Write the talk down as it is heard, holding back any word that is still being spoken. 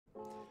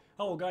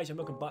Hello guys and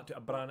welcome back to a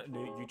brand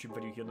new YouTube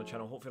video here on the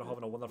channel. Hopefully you're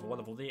having a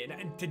wonderful day.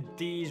 And in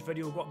today's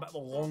video we've got a bit of a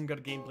longer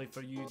gameplay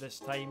for you this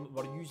time.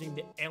 We're using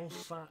the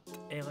Lsat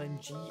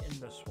LMG in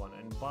this one,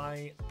 and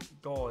by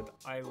God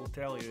I will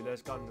tell you,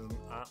 this gun is an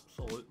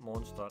absolute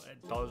monster.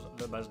 It does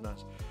the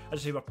business. As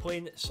I say, we're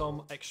playing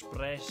some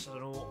Express. I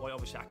don't know, like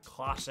obviously a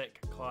classic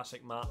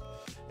map,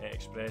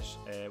 Express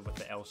with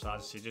the Lsat.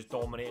 As I say, just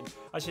dominating.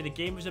 As I say, the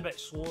game was a bit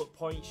slow at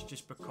points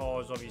just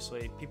because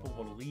obviously people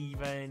were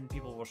leaving,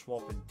 people were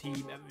swapping team.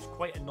 It was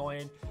quite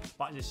annoying,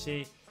 but as I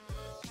say,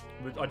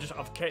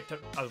 I've kept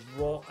it as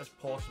raw as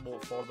possible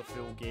for the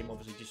full game,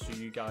 obviously just so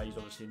you guys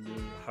obviously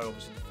knew how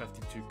obviously the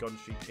 52 gun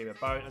streak came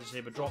about. As I say,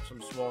 we dropped some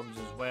swarms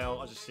as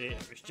well. As I say,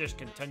 it was just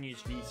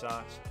continuous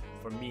VSATs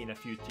for me and a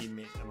few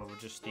teammates, and we were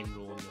just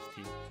steamrolling this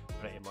team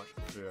pretty much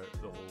throughout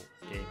the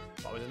whole game.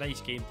 But it was a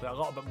nice gameplay, a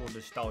little bit more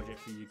nostalgic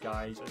for you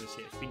guys. As I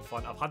say, it's been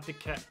fun. I've had to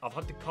cut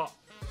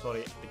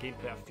the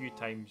gameplay a few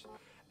times.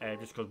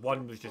 Just because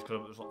one was just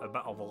because it was a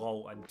bit of a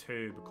lull, and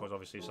two because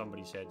obviously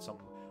somebody said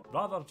something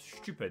rather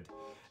stupid,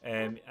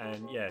 and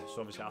yeah, so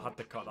obviously I had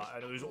to cut that,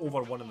 and it was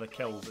over one of the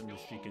kills in the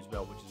streak as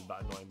well, which is a bit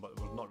annoying, but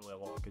there was not really a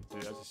lot I could do.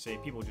 As I say,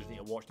 people just need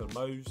to watch their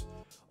mouths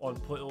on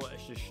Pluto.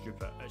 It's just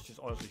stupid, it's just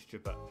honestly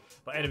stupid.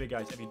 But anyway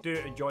guys, if you do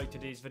enjoy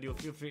today's video,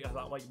 feel free to hit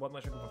that like button.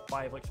 Let's go for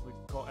 5 likes if we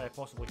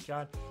possibly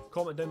can.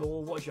 Comment down below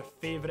what is your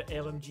favourite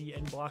LMG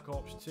in Black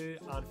Ops 2,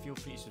 and feel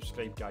free to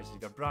subscribe guys.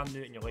 If you're brand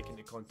new and you're liking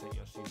the content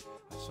you're seeing,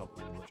 that's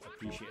something much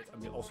appreciated.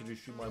 And we also do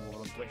stream live over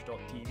on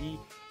twitch.tv.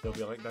 There'll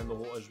be a link down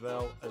below as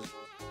well as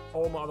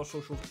all my other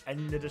socials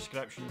in the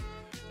description,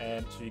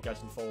 so you guys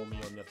can follow me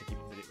on there to keep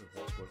up to date with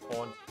what's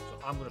going on. So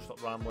I'm going to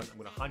stop rambling, I'm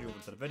going to hand you over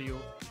to the video.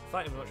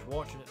 Thank you very much for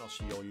watching, and I'll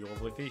see all you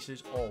lovely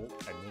faces all in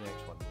the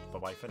next one. Bye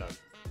bye for now.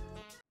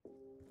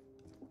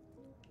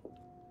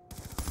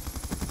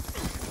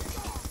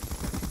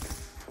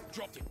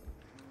 Dropped it.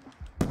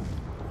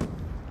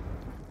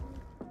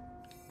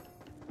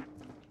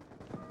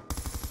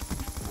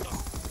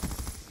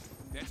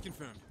 That's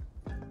confirmed.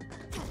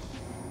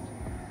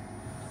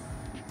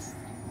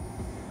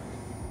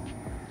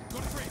 Got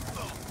a threat.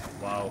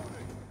 Wow,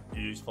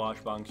 you use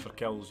flashbangs for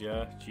kills,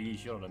 yeah?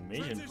 Jeez, you're an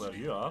amazing player,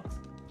 you are.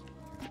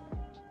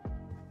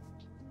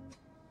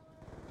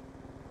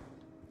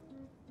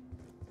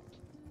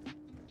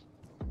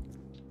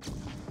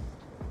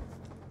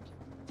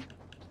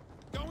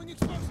 Going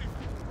explosive.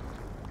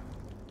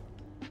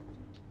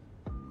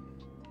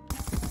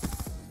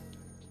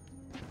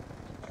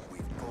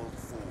 We've pulled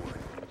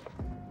forward.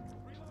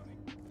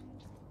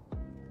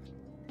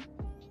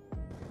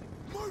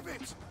 Move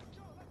it.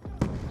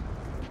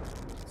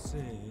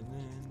 Cylinder.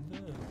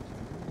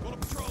 Got a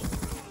patrol.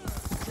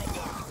 Drop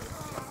lock.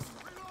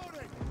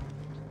 Reloading.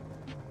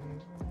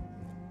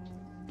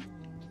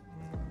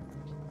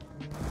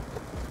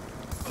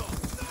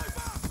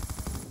 Sniper.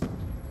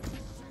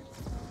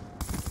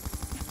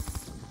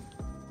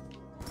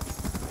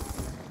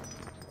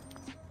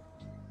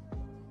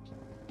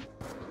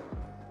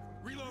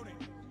 Reloading.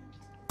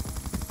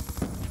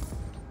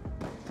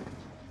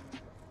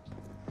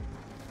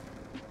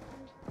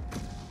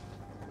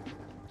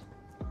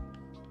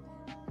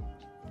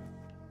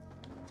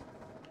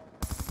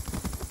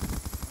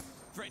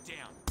 Threat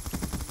down.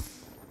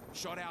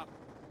 Shot out.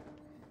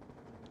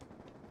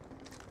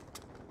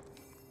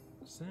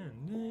 Sand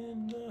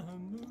in the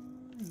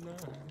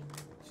moonlight.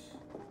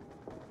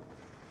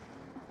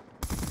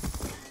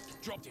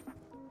 Dropped him.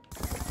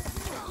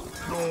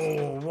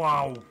 Oh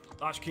wow,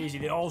 that's crazy.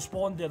 They all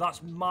spawned there.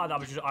 That's mad. I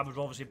was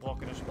obviously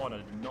blocking a spawn. I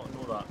did not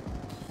know that.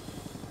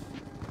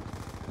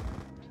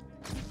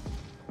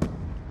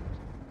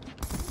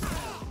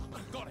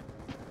 Got it.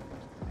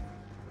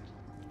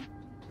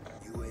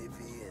 UAV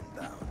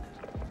inbound.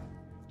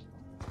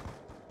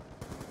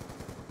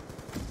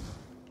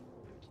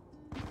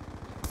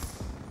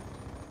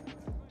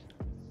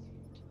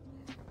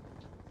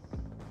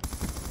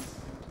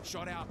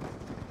 Shot out.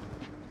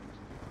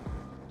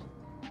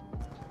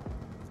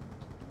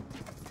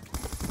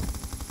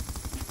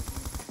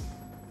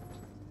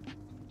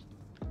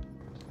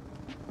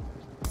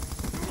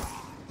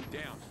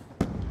 Down.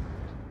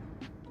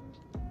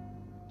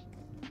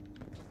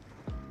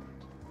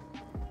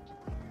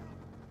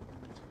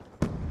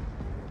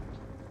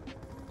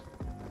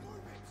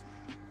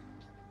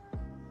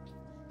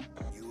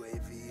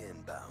 UAV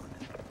inbound.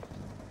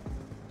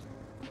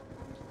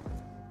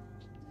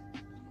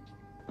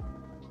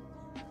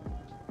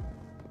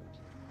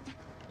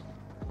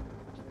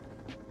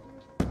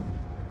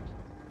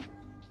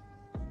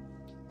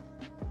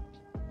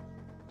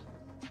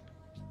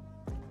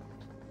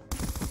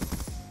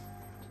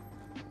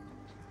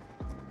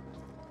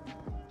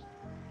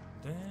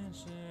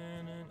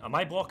 Am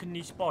I blocking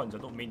these spawns? I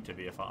don't mean to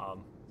be if I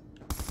am.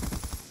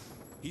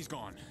 He's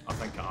gone. I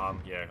think I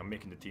am, yeah, I'm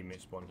making the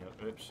teammate spawn here.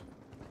 Oops.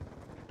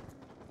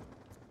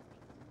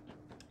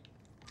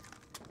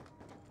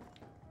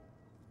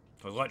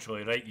 So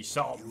literally, right, you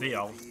sit up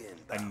there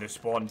and the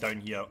spawn down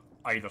here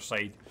either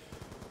side.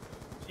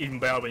 Even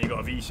better when you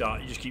got a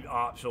VSAT, you just keep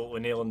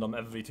absolutely nailing them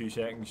every 2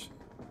 seconds.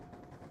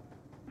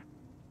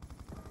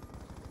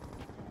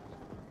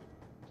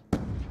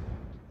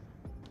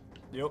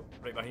 Yep,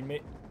 right behind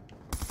me.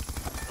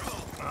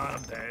 Ah,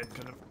 I'm dead.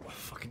 Oh,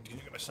 fucking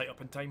didn't get my sight up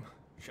in time.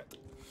 Shit.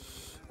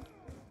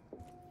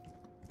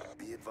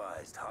 Be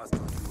advised, hostile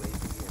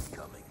UAV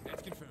incoming.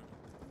 That's confirmed.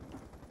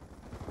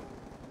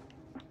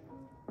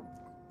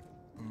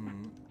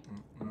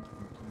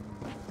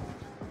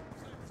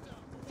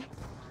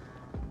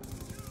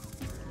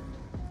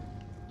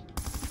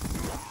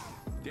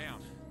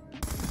 Down.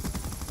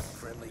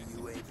 Friendly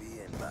UAV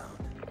inbound.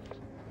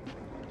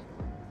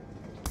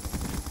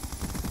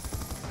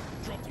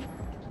 Dropped him.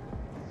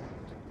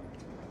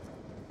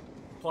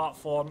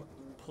 Platform,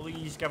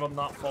 please give him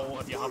that fall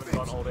if you haven't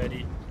done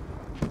already.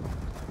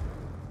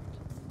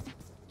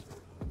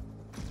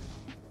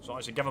 So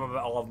honestly, give him a bit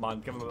of love, man.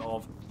 Give him a bit of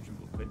love.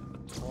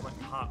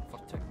 Atomic hat for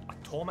tick.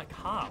 Atomic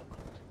hat?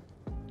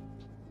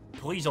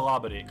 Please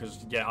elaborate,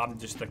 because yeah, I'm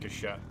just thick as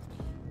shit.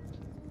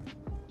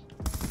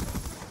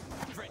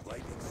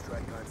 Lightning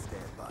strike on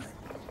standby.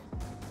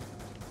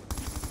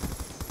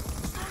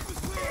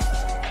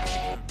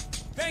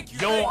 Thank you.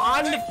 Yo,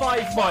 and the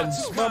 5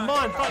 months! My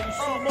man, thank you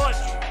so much!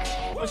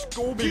 Let's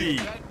go,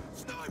 baby!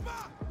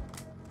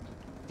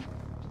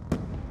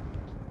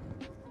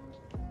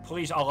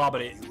 Please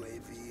elaborate.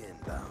 UAV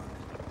inbound.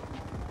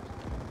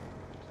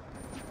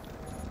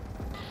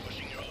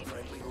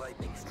 Friendly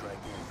lightning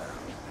strike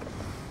inbound.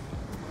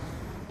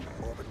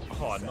 Orbital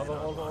Oh, VSAT another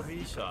online. orbital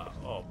visa.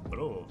 Oh,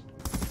 bro.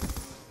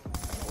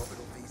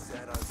 Orbital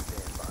VSAT on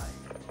standby.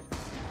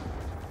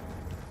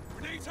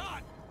 Grenades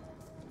hot.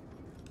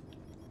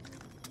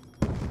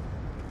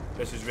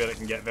 This is where it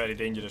can get very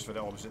dangerous for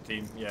the opposite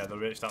team. Yeah, they're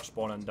ready to start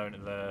spawning down to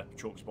the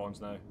choke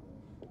spawns now.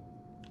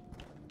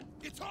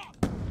 It's hot.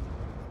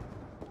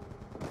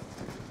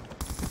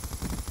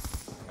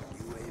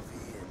 UAV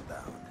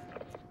inbound.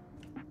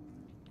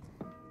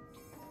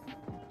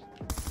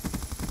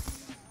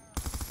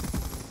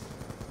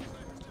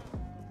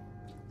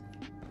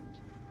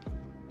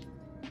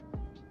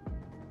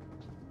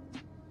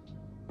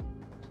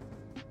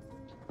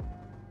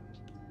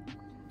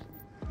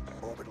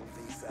 Orbital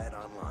VSAT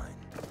online.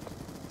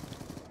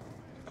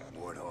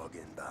 Warthog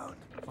inbound.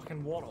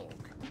 Fucking Warthog.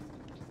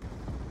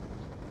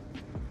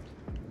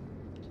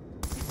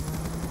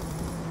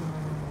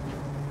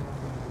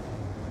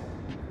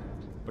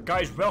 But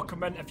guys,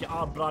 welcome in if you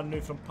are brand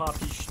new from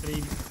Party's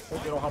stream.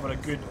 Hope you're all having a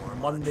good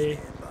Monday.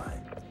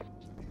 Standby.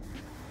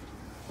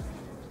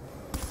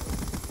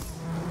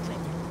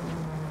 Dropped him.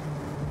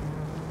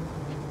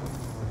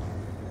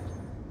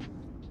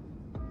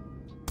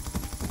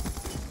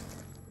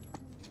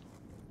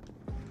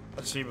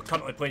 Let's see, we're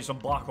currently playing some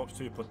Black Ops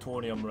 2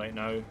 Plutonium right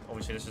now.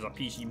 Obviously this is a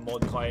PC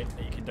mod client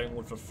that you can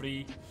download for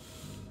free.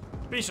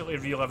 Basically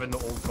reliving the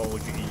old Call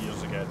of Duty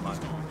years again, man.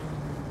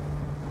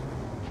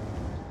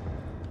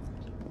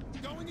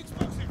 Going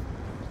explosive.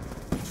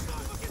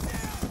 Sniper, get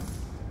down.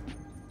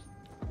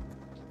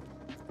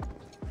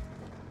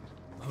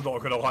 I'm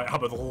not gonna lie, I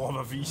would love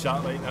a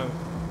VSAT right now.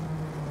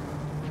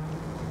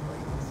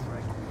 Lightning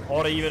strike.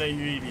 Or even a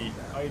UAV.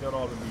 Either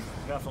or would be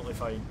perfectly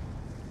fine.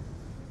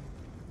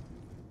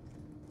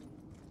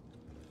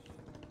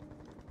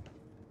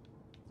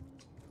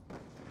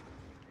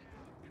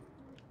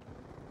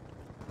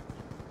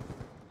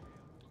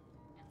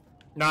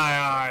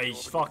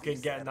 Nice!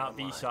 Fucking getting that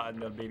VSAT in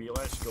there, baby.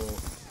 Let's go.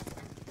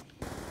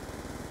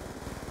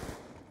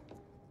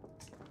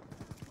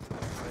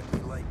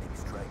 Friendly lightning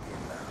strike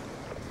inbound.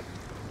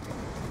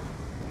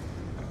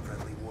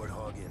 Friendly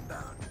Warthog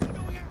inbound.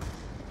 Going out.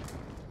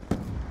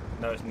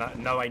 Now, it's not,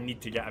 now I need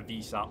to get a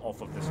VSAT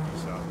off of this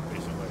VSAT,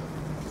 basically.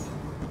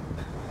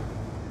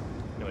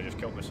 Nearly just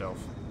killed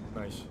myself.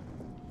 Nice.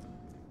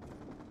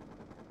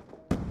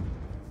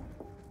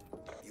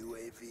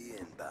 UAV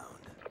inbound.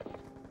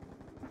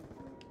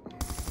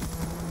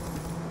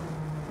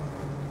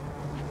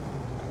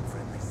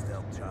 Friendly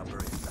stealth chopper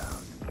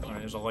inbound. Alright,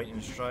 there's a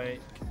lightning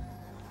strike.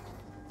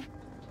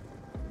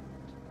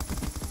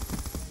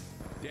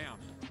 Down.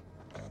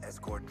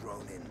 Escort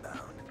drone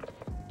inbound.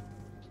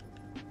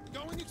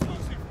 Going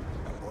explosive.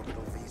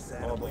 Orbital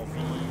VSAT Orbital awaiting V.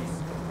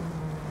 orders.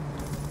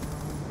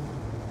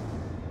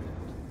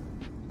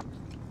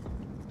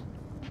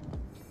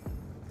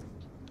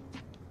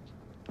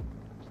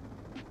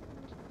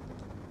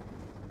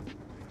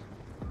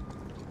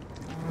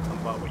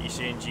 What you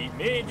saying, G?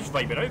 Mate, just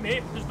vibing out,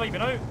 mate. Just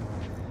vibing out.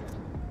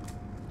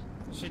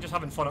 See, just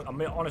having fun.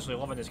 I'm honestly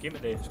loving this game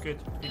today. It's good.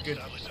 Good, good.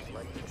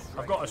 Lightning strike.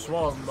 I've got a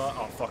swarm, but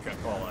oh fuck it,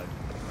 call it in.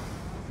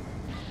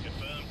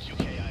 Confirmed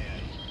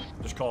UKIA.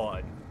 Just call it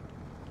in.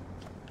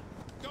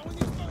 Going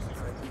explosive.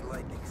 Friendly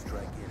lightning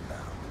strike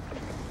inbound.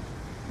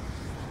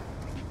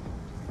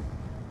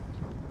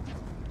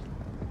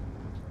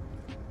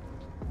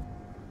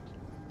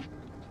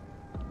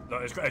 No,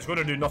 it's going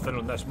to do nothing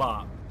on this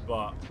map,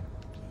 but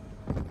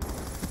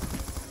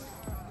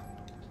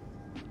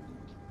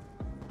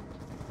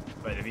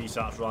right, the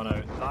VSAT's run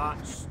out.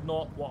 That's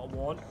not what I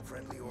want.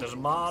 Friendly There's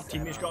orbital my VSAT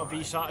teammate's got a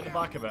online. VSAT in the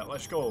back of it.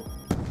 Let's go.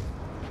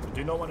 We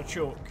do not want to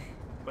choke,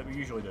 like we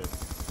usually do.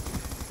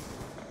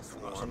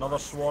 That's another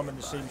swarm in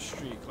the same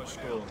streak. Let's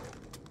go.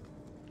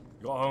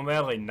 Got home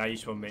early,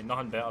 nice one, mate.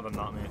 Nothing better than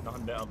that, mate.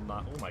 Nothing better than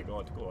that. Oh my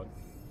god, go on.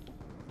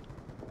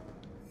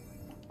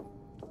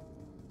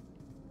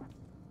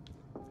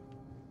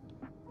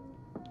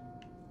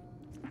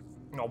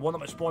 No, I want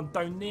them to spawn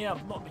down there,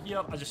 not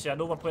here. As I say, I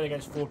know we're playing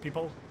against 4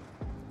 people.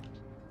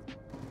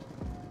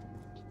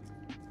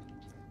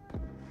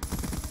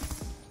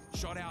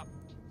 Shot out.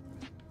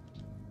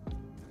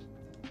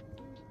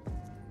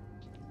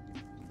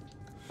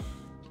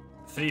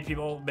 Three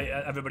people, mate,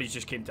 everybody's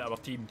just came to our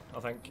team, I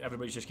think.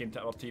 Everybody's just came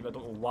to our team. I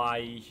don't know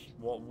why,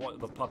 what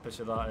the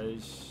purpose of that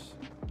is.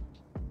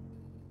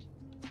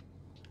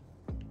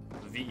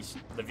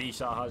 The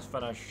visa has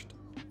finished.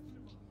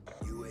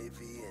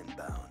 UAV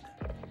inbound.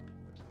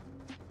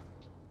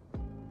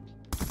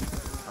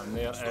 And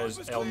there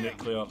is L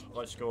nuclear.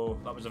 Let's go.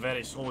 That was a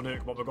very slow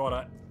nuke, but we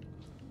got it.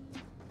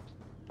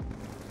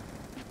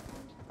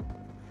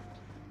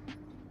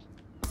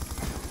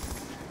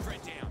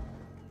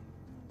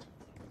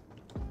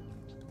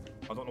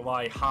 I don't know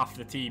why half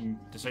the team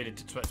decided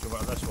to switch over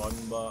to this one,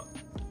 but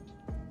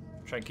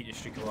try and keep your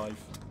streak alive.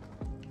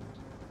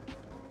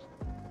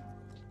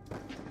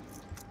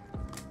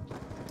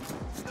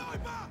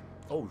 Sniper!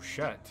 Oh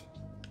shit.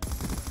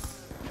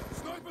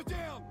 Sniper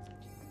down!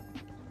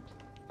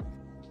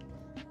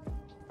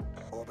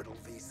 Orbital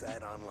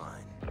VSAT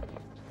online.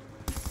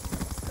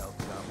 Stealth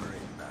chopper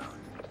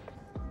inbound.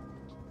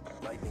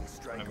 Lightning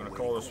strike. I'm going to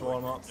call the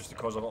swarm up just to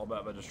cause a little bit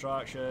of a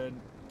distraction.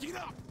 Get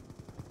up!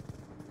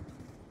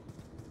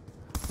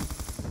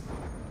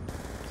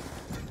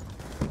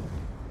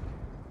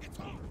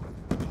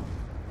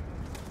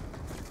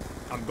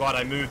 I'm glad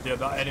I moved there.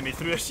 That enemy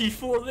threw a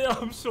C4 there.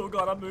 I'm so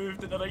glad I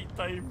moved at the right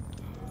time.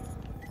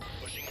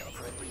 Pushing up.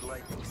 Friendly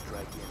lightning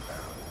strike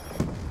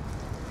inbound.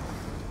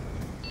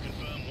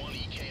 Confirm 1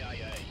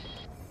 EKIA.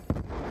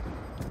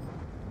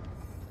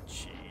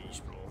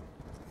 Jeez, bro.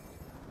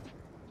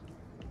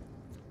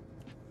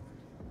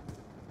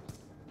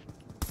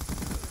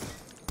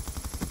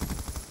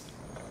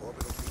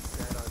 Orbital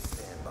VSAT on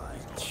standby.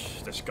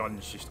 This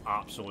gun's just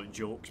absolute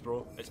jokes,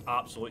 bro. It's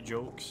absolute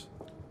jokes.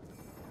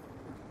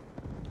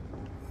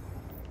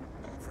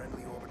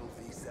 Friendly orbital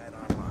VSAT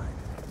online.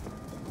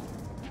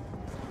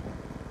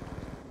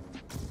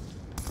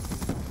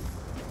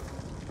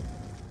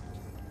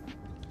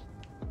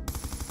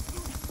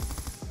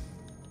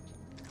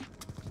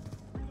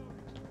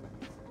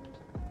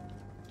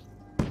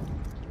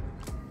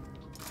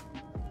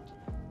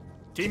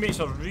 Teammates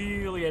are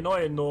really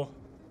annoying though.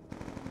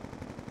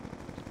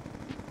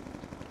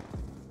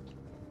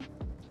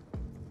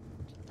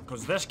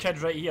 Because this kid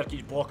right here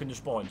keeps blocking the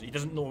spawns. He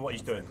doesn't know what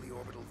he's doing. Friendly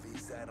orbital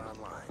VSAT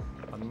online.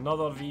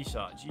 Another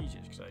VSAT. Jesus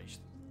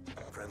Christ.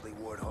 Friendly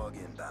Warthog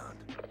inbound.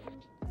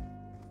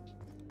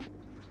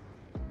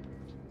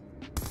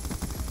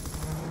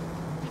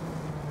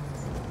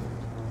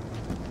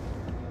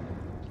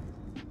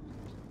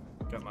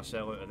 Get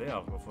myself out of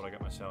there before I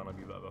get myself in a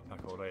wee bit of a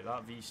pickle. Right,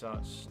 that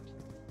VSAT's...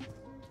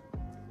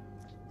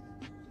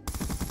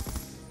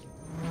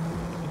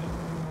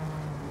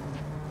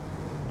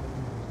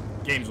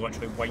 Game's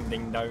literally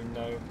winding down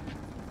now.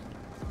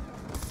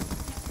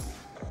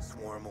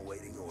 Swarm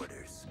awaiting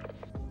orders.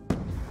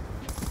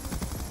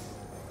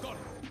 Got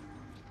it.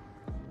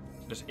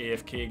 This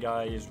AFK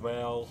guy as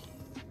well.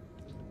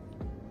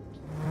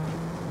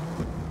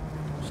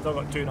 Still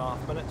got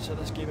 2.5 minutes of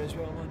this game as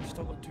well, man.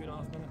 Still got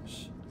 2.5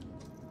 minutes.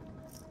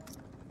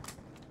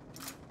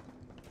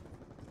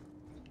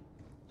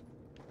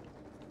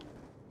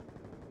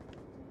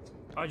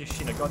 I just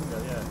seen a gun there,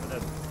 yeah, I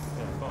did.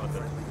 Yeah, I thought I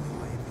did. Friendly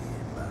UAV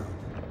inbound.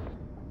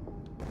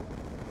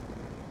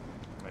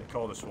 Right,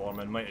 call the swarm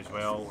in, might as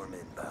well. Swarm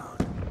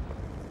inbound.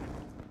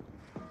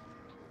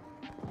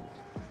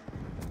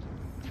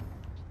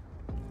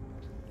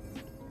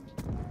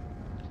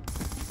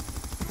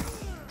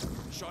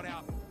 Shot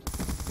out.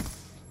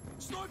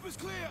 Sniper's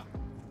clear!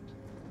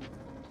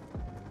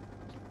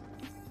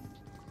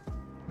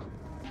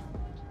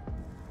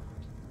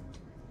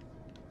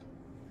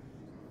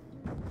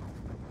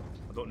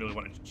 I don't really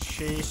want to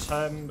chase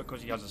him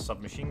because he has a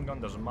submachine gun,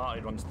 doesn't matter,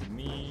 he runs to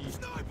me.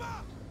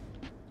 Sniper!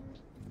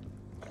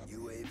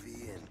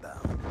 UAV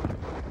inbound.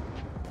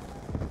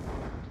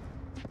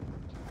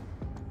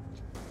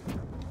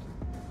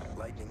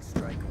 Lightning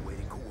strike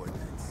awaiting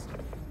coordinates.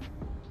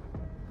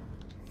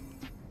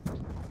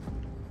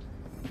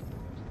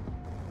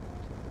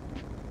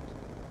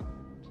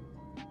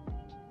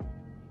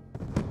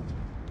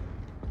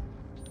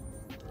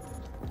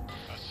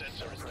 Our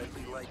sensor is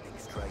Friendly lightning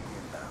strike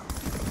inbound.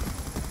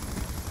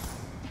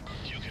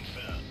 you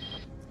confirm.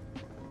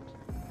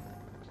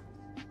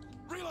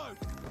 Reload!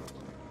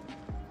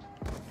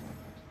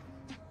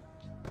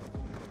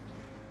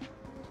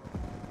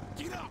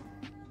 Get up!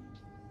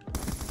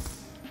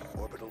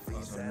 Orbital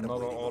VSAT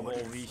Another awaiting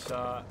orbital orders.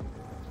 VSAT.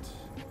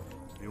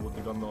 Reload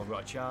the gun though, I've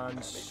got a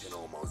chance. Mission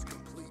almost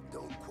complete.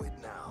 Don't quit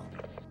now.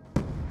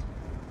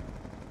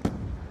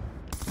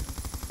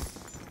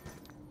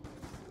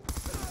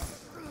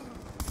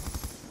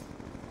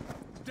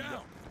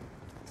 Down!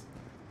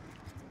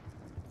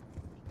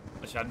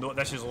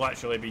 This has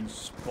literally been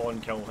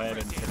spawn kill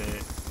heaven today.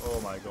 Oh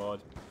my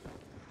god.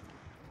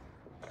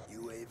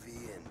 UAV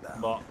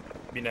inbound. But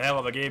been a hell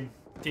of a game.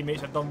 Teammates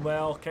have done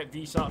well. Kept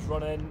VSATs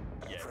running.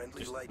 Yeah,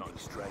 Friendly just lightning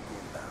nuts. strike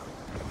inbound.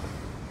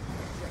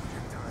 Check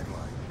your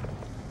timeline.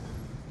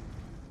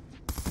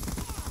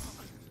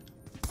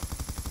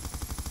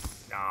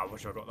 Ah, I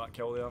wish I got that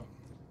kill there.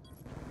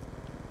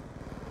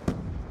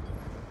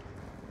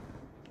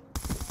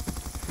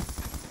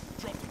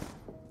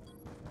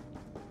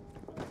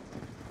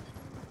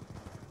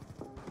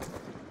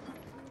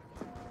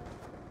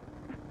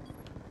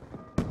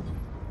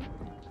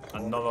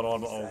 Another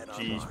orbital.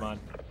 Jeez, man.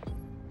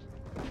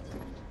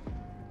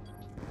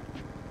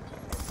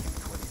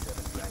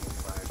 MQ-27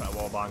 Dragonfire Bit of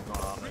wallbang, not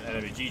happening.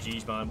 Anyway,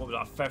 GG's, man. What was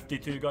that? A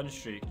 52 gun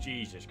streak?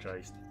 Jesus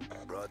Christ.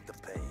 brought the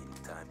pain.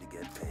 Time to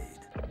get paid.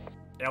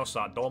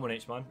 Lsat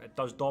dominates, man. It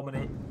does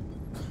dominate.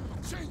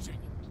 Changing.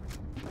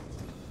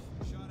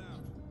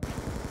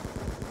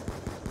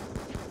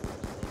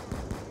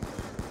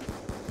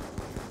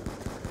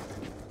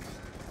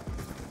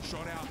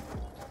 Shot out.